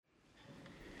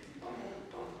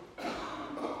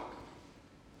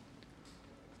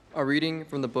A reading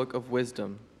from the book of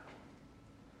Wisdom.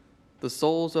 The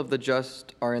souls of the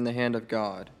just are in the hand of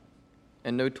God,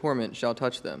 and no torment shall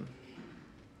touch them.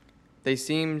 They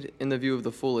seemed, in the view of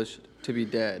the foolish, to be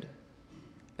dead,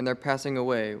 and their passing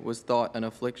away was thought an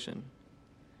affliction,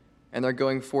 and their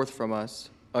going forth from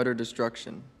us utter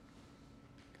destruction.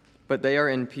 But they are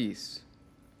in peace.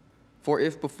 For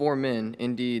if before men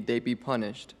indeed they be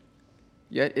punished,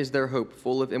 yet is their hope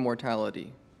full of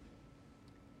immortality.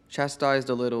 Chastised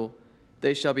a little,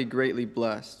 they shall be greatly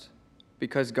blessed,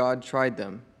 because God tried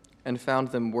them and found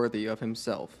them worthy of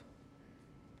himself.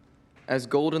 As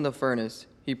gold in the furnace,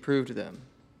 he proved them,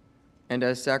 and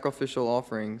as sacrificial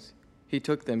offerings, he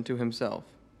took them to himself.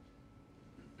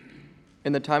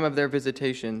 In the time of their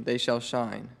visitation, they shall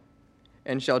shine,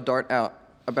 and shall dart out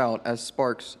about as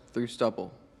sparks through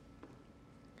stubble.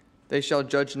 They shall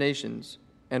judge nations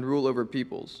and rule over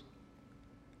peoples,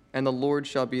 and the Lord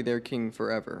shall be their king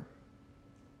forever.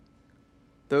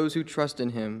 Those who trust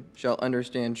in him shall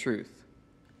understand truth,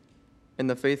 and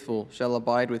the faithful shall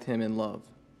abide with him in love.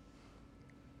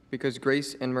 Because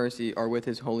grace and mercy are with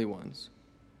his holy ones,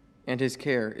 and his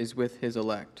care is with his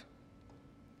elect.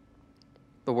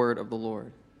 The word of the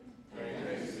Lord.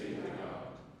 Thanks be to God.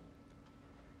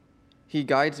 He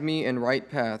guides me in right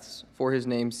paths for his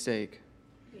name's sake.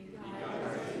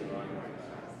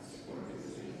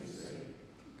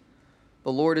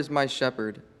 The Lord is my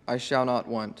shepherd, I shall not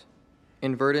want.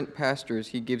 In verdant pastures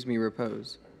he gives me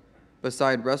repose.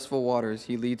 Beside restful waters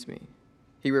he leads me.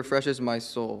 He refreshes my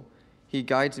soul. He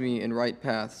guides me in right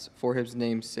paths for his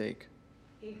name's sake.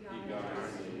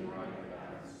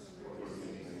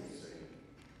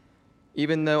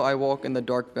 Even though I walk in the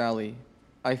dark valley,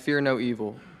 I fear no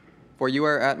evil, for you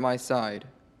are at my side,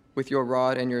 with your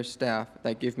rod and your staff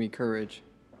that give me courage.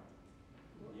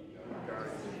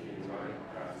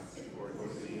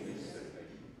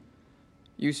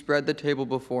 You spread the table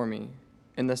before me,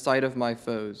 in the sight of my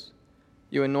foes.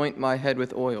 You anoint my head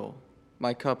with oil,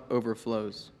 my cup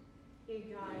overflows.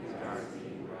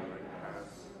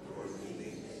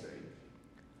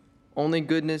 Only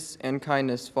goodness and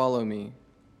kindness follow me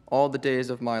all the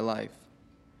days of my life,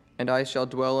 and I shall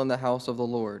dwell in the house of the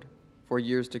Lord for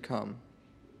years to come.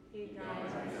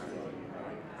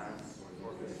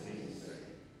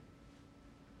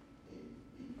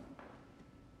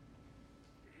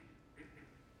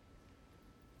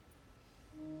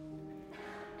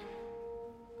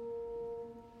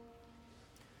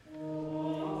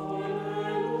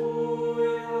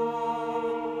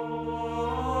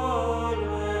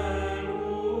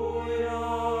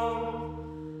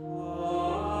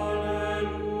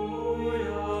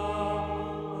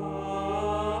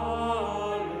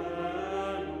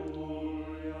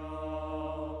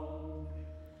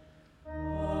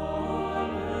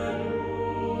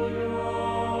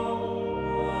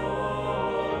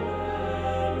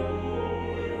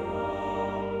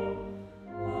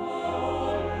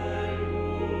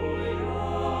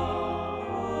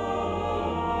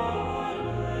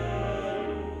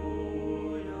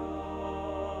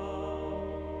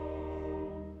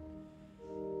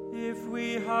 If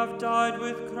we have died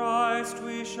with Christ,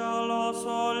 we shall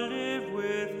also live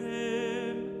with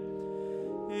him.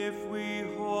 If we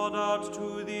hold out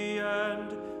to the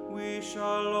end, we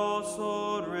shall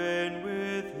also reign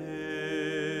with him.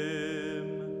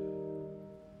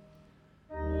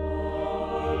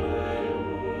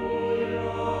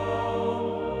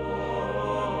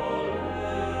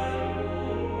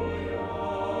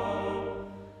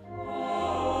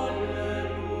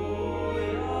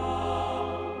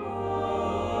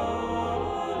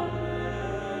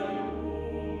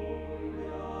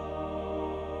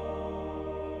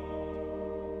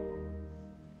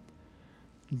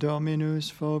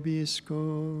 Dominus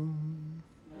vobiscum.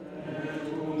 Et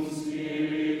cum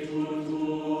spiritu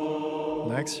tuo.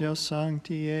 Lectio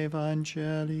Sancti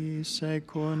Evangelii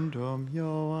secundum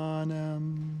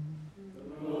Ioannem.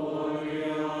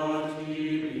 Gloria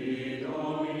tibi,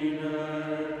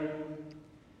 Domine.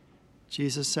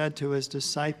 Jesus said to his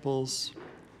disciples,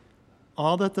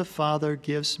 "All that the Father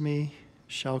gives me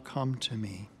shall come to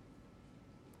me.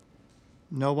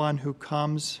 No one who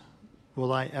comes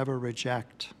will I ever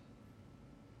reject.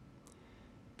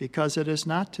 Because it is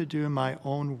not to do my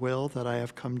own will that I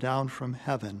have come down from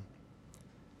heaven,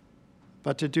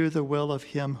 but to do the will of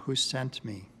him who sent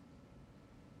me.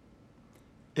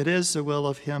 It is the will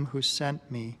of him who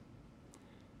sent me,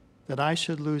 that I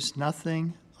should lose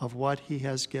nothing of what he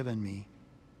has given me,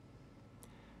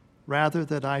 rather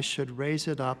that I should raise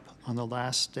it up on the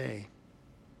last day.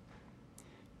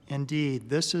 Indeed,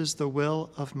 this is the will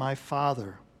of my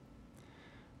Father,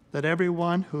 that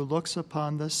everyone who looks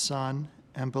upon the Son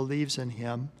and believes in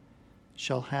him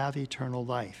shall have eternal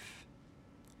life.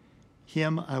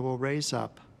 Him I will raise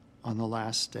up on the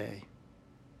last day.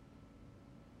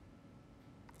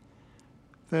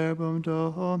 Verbum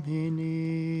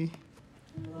Domini.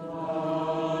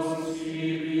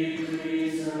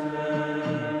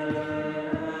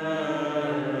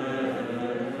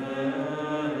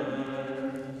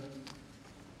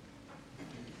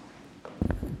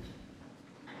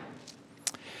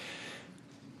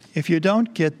 If you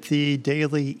don't get the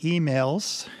daily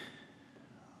emails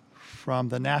from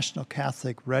the National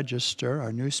Catholic Register,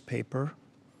 our newspaper,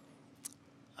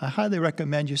 I highly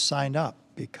recommend you sign up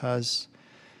because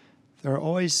there are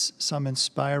always some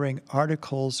inspiring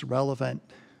articles relevant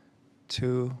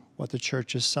to what the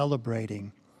Church is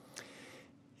celebrating.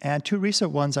 And two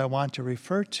recent ones I want to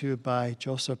refer to by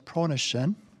Joseph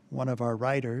Pronishin, one of our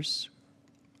writers,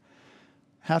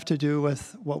 have to do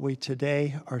with what we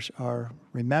today are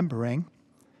remembering,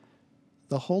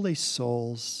 the holy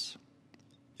souls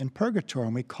in purgatory.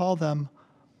 And we call them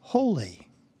holy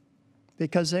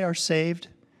because they are saved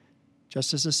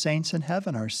just as the saints in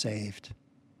heaven are saved.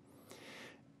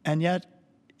 And yet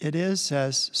it is,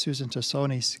 as Susan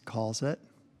Tassoni calls it,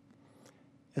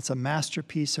 it's a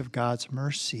masterpiece of God's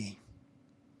mercy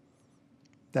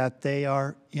that they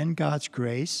are in God's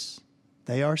grace,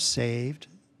 they are saved,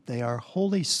 they are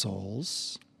holy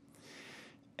souls,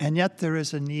 and yet there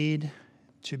is a need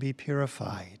to be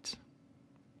purified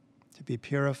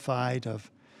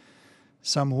of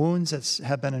some wounds that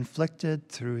have been inflicted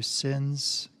through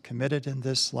sins committed in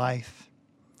this life,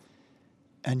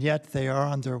 and yet they are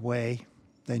on their way.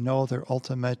 They know their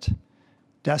ultimate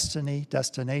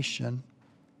destination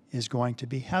is going to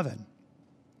be heaven.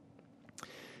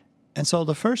 And so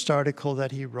the first article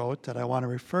that he wrote that I want to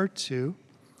refer to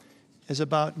is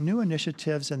about new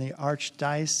initiatives in the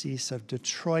Archdiocese of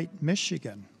Detroit,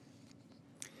 Michigan.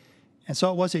 And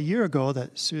so it was a year ago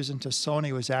that Susan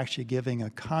Tassoni was actually giving a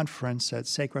conference at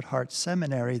Sacred Heart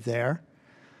Seminary there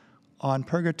on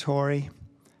purgatory,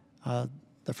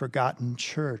 the forgotten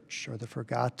church or the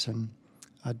forgotten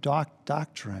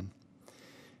doctrine.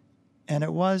 And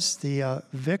it was the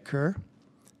vicar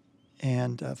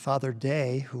and Father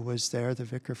Day, who was there, the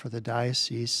vicar for the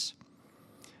diocese,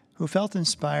 who felt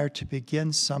inspired to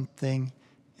begin something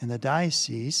in the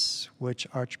diocese, which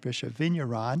Archbishop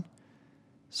Vigneron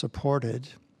supported,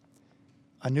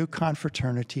 a new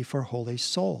confraternity for holy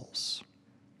souls.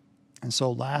 And so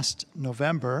last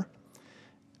November,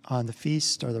 on the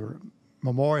feast or the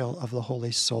memorial of the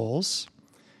holy souls,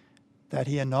 that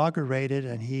he inaugurated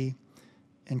and he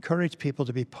encouraged people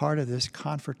to be part of this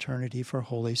confraternity for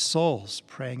holy souls,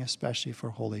 praying especially for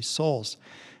holy souls.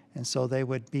 And so they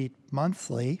would meet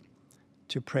monthly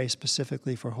to pray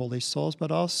specifically for holy souls,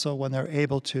 but also when they're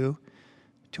able to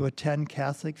attend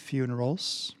Catholic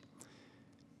funerals,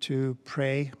 to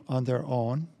pray on their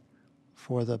own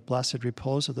for the blessed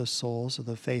repose of the souls of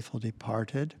the faithful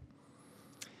departed.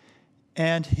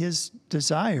 And his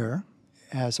desire,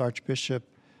 as Archbishop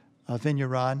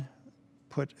Vigneron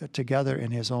put together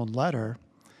in his own letter,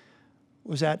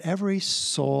 was that every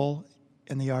soul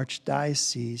in the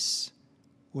Archdiocese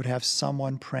would have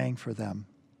someone praying for them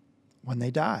when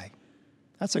they die.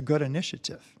 That's a good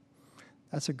initiative.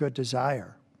 That's a good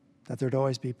desire, that there'd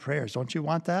always be prayers. Don't you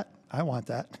want that? I want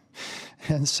that.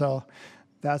 And so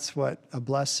that's what a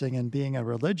blessing in being a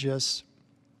religious.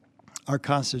 Our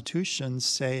constitutions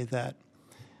say that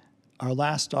our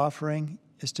last offering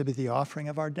is to be the offering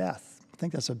of our death. I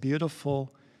think that's a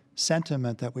beautiful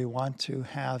sentiment that we want to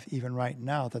have even right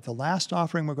now, that the last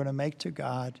offering we're going to make to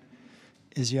God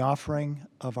is the offering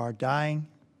of our dying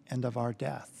and of our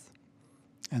death.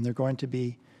 And they're going to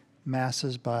be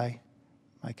masses by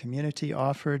my community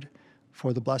offered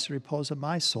for the blessed repose of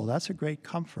my soul. That's a great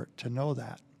comfort to know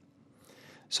that.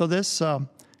 So this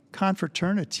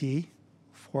confraternity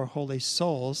for holy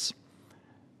souls,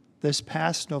 this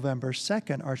past November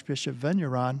 2nd, Archbishop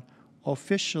Vigneron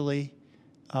officially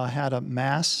had a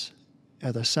mass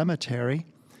at the cemetery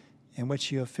in which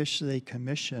he officially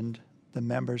commissioned the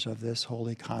members of this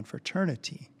holy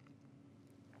confraternity.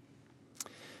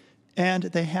 And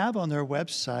they have on their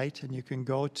website, and you can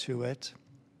go to it.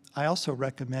 I also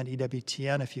recommend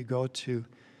EWTN if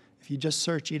you just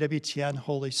search EWTN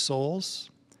Holy Souls.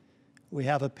 We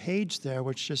have a page there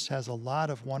which just has a lot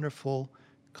of wonderful,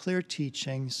 clear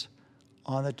teachings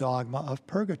on the dogma of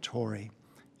purgatory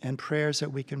and prayers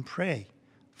that we can pray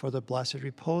for the blessed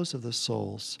repose of the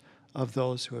souls of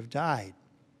those who have died.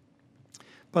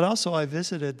 But also I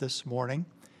visited this morning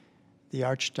the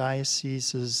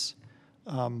Archdiocese's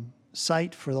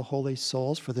site for the holy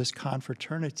souls for this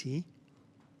confraternity.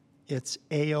 It's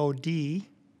AOD,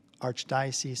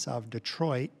 Archdiocese of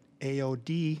Detroit,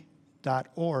 aod.org/Holy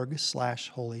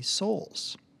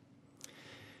Souls.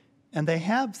 And they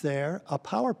have there a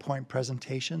PowerPoint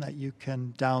presentation that you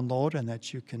can download and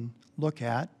that you can look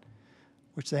at,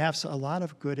 which they have a lot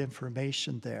of good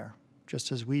information there,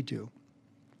 just as we do.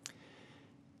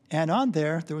 And on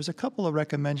there was a couple of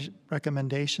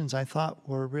recommendations I thought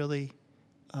were really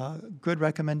good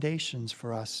recommendations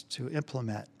for us to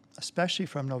implement, especially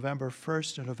from November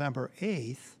 1st to November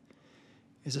 8th,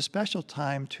 is a special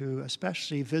time to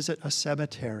especially visit a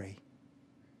cemetery.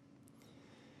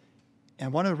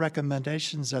 And one of the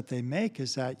recommendations that they make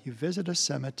is that you visit a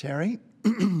cemetery,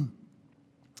 and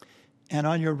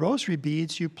on your rosary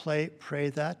beads, you pray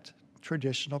that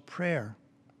traditional prayer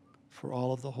for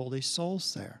all of the holy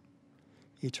souls there.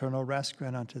 Eternal rest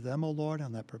grant unto them, O Lord,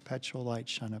 and let perpetual light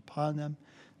shine upon them.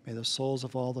 May the souls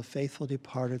of all the faithful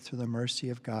departed through the mercy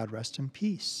of God rest in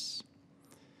peace.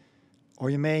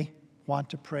 Or you may want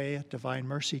to pray a Divine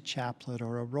Mercy Chaplet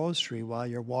or a rosary while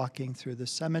you're walking through the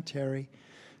cemetery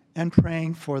and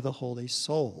praying for the holy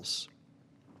souls.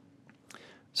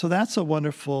 So that's a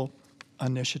wonderful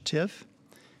initiative.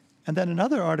 And then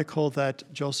another article that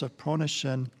Joseph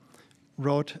Pronishin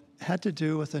wrote had to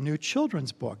do with a new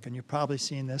children's book, and you've probably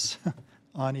seen this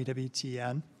on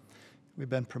EWTN. We've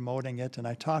been promoting it, and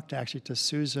I talked actually to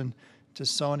Susan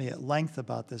Tassoni at length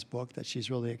about this book that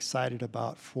she's really excited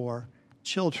about for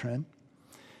children.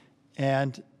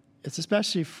 And it's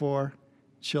especially for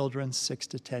children 6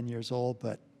 to 10 years old,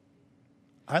 but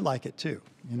I like it too,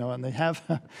 and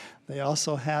they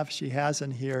also have, she has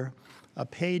in here a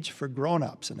page for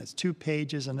grown-ups, and it's 2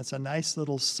 pages, and it's a nice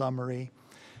little summary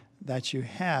that you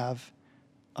have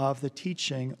of the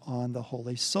teaching on the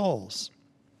holy souls.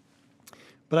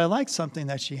 But I like something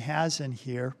that she has in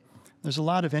here. There's a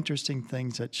lot of interesting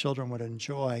things that children would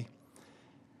enjoy.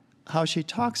 How she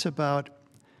talks about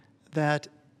that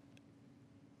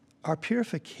our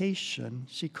purification,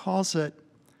 she calls it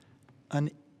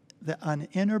an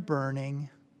inner burning,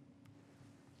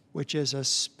 which is a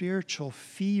spiritual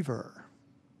fever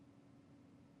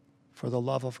for the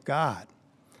love of God.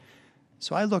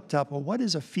 So I looked up, well, what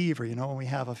is a fever? When we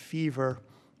have a fever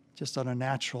just on a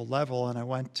natural level, and I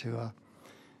went to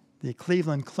the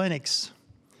Cleveland Clinic's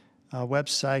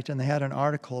website, and they had an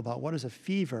article about what is a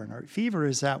fever. And a fever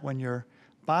is that when your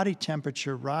body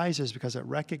temperature rises because it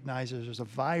recognizes there's a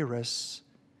virus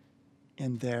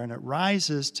in there, and it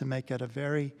rises to make it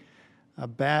a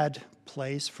bad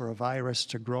place for a virus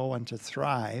to grow and to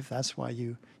thrive. That's why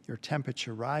your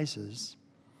temperature rises.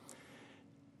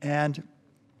 And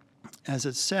as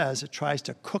it says, it tries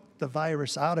to cook the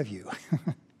virus out of you.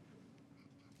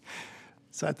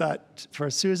 So I thought for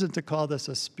Susan to call this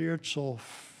a spiritual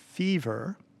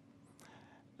fever,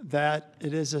 that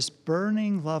it is this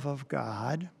burning love of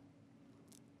God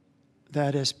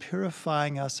that is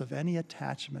purifying us of any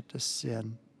attachment to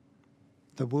sin,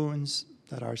 the wounds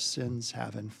that our sins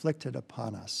have inflicted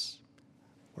upon us.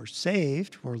 We're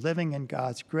saved, we're living in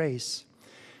God's grace,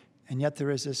 and yet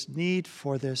there is this need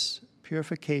for this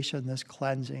purification, this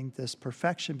cleansing, this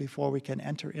perfection before we can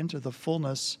enter into the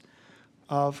fullness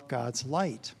of God's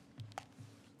light.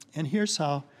 And here's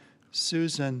how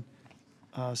Susan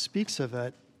speaks of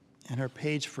it in her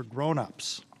page for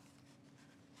grown-ups.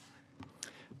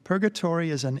 Purgatory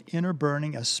is an inner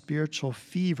burning, a spiritual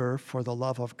fever for the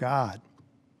love of God.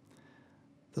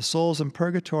 The souls in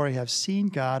purgatory have seen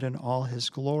God in all his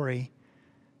glory,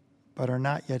 but are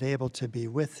not yet able to be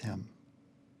with him.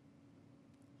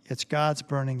 It's God's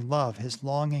burning love, his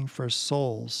longing for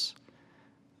souls,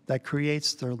 that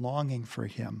creates their longing for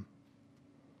him.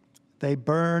 They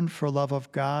burn for love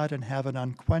of God and have an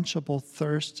unquenchable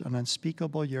thirst, an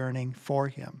unspeakable yearning for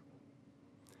him.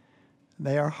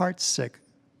 They are heartsick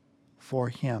for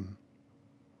him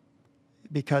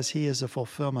because he is the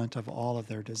fulfillment of all of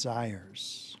their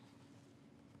desires.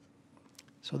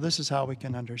 So this is how we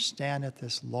can understand it,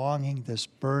 this longing, this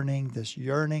burning, this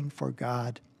yearning for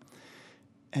God.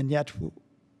 And yet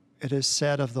it is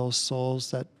said of those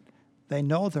souls that they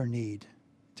know their need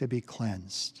to be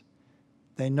cleansed.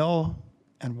 They know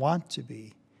and want to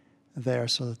be there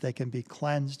so that they can be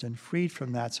cleansed and freed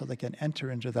from that, so they can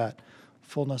enter into that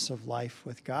fullness of life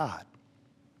with God.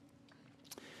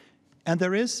 And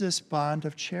there is this bond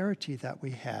of charity that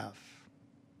we have.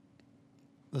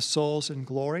 The souls in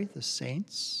glory, the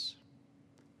saints,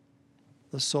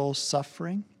 the souls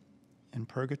suffering in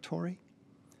purgatory,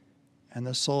 and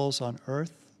the souls on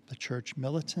earth, the church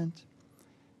militant,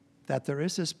 that there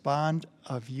is this bond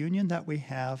of union that we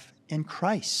have in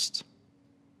Christ,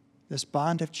 this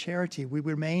bond of charity. We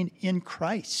remain in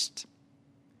Christ.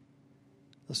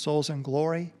 The souls in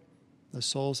glory, the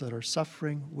souls that are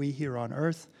suffering, we here on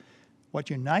earth, what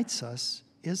unites us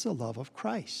is the love of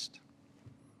Christ.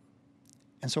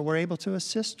 And so we're able to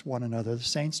assist one another, the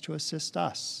saints to assist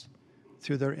us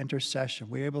through their intercession.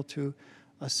 We're able to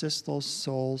assist those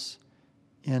souls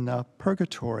in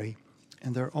purgatory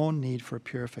and their own need for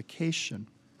purification.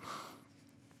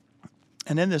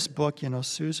 And in this book,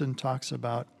 Susan talks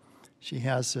about, she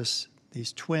has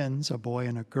these twins, a boy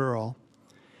and a girl,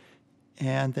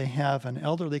 and they have an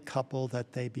elderly couple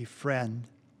that they befriend.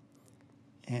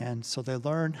 And so they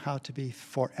learn how to be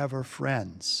forever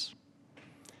friends.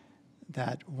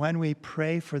 That when we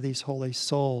pray for these holy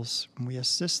souls, and we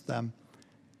assist them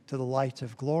to the light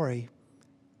of glory,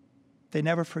 they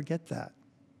never forget that.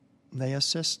 They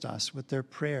assist us with their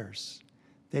prayers.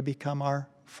 They become our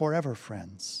forever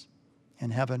friends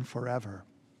in heaven forever.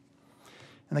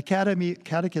 And the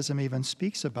Catechism even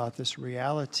speaks about this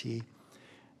reality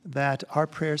that our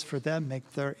prayers for them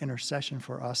make their intercession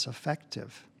for us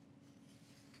effective.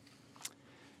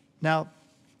 Now,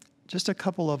 just a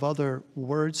couple of other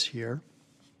words here.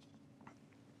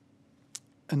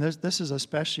 And this is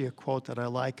especially a quote that I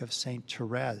like of St.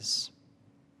 Therese.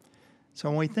 So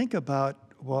when we think about,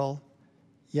 well,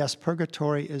 yes,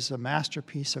 purgatory is a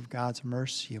masterpiece of God's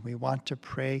mercy. We want to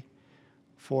pray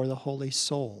for the holy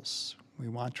souls. We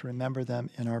want to remember them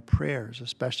in our prayers,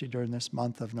 especially during this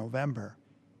month of November.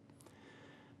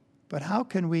 But how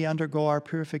can we undergo our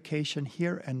purification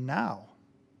here and now?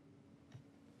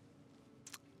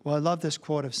 Well, I love this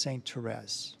quote of St.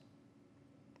 Therese.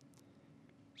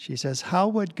 She says, "How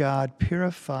would God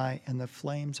purify in the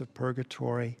flames of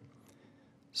purgatory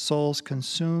souls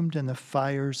consumed in the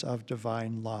fires of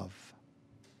divine love?"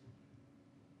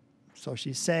 So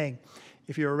she's saying,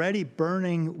 if you're already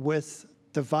burning with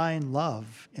divine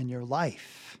love in your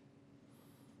life,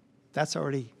 that's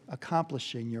already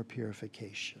accomplishing your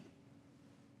purification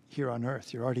here on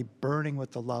earth. You're already burning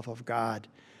with the love of God,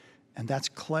 and that's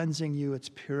cleansing you, it's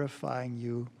purifying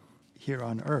you here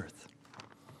on earth.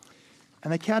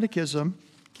 And the Catechism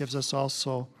gives us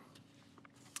also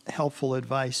helpful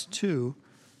advice, too,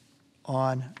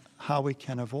 on how we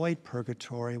can avoid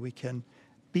purgatory. We can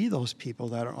be those people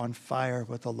that are on fire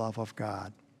with the love of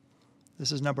God.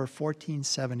 This is number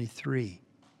 1473.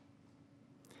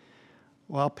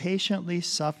 While patiently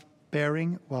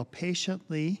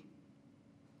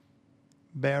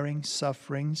bearing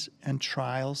sufferings and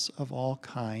trials of all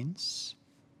kinds.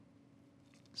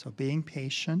 So being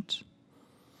patient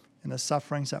in the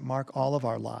sufferings that mark all of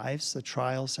our lives, the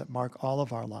trials that mark all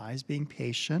of our lives, being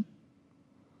patient.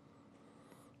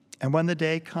 And when the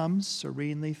day comes,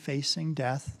 serenely facing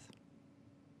death.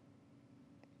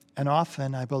 And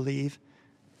often, I believe,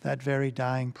 that very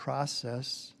dying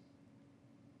process,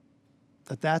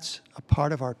 that's a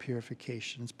part of our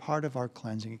purification. It's part of our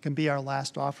cleansing. It can be our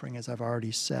last offering, as I've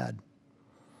already said.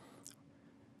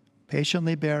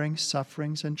 Patiently bearing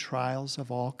sufferings and trials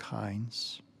of all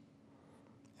kinds.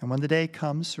 And when the day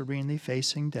comes, serenely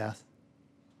facing death,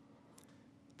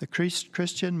 the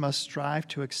Christian must strive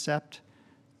to accept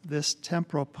this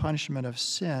temporal punishment of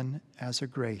sin as a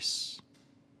grace.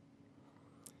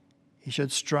 He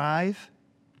should strive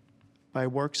by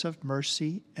works of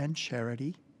mercy and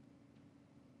charity.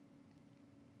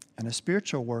 And a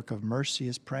spiritual work of mercy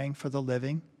is praying for the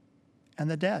living and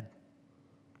the dead.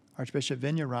 Archbishop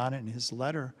Vigneron, in his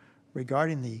letter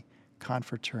regarding the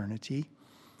confraternity,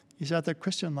 he said the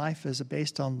Christian life is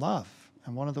based on love.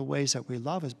 And one of the ways that we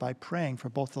love is by praying for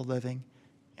both the living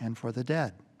and for the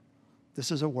dead.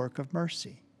 This is a work of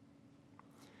mercy.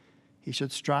 He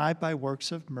should strive by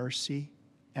works of mercy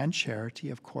and charity.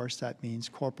 Of course, that means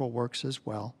corporal works as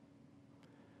well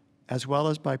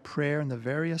as by prayer and the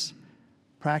various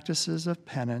practices of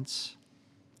penance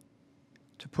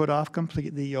to put off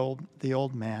completely the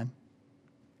old man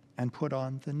and put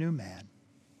on the new man.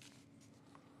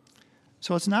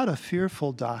 So it's not a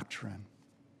fearful doctrine,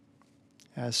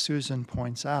 as Susan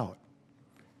points out,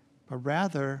 but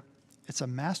rather it's a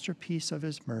masterpiece of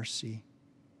his mercy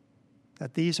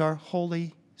that these are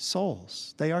holy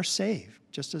souls. They are saved,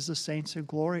 just as the saints in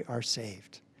glory are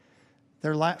saved.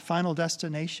 Their final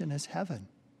destination is heaven.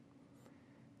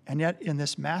 And yet, in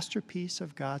this masterpiece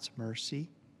of God's mercy,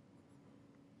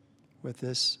 with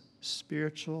this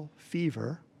spiritual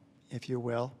fever, if you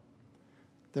will,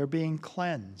 they're being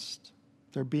cleansed,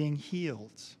 they're being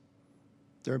healed,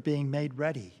 they're being made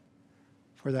ready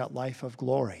for that life of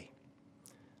glory.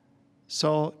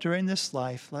 So during this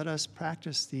life, let us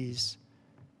practice these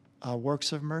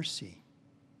works of mercy,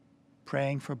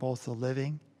 praying for both the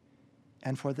living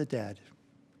and for the dead.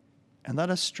 And let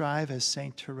us strive, as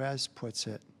St. Therese puts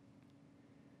it,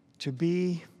 to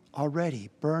be already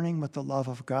burning with the love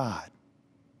of God,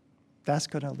 that's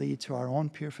going to lead to our own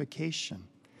purification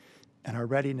and our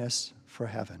readiness for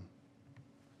heaven.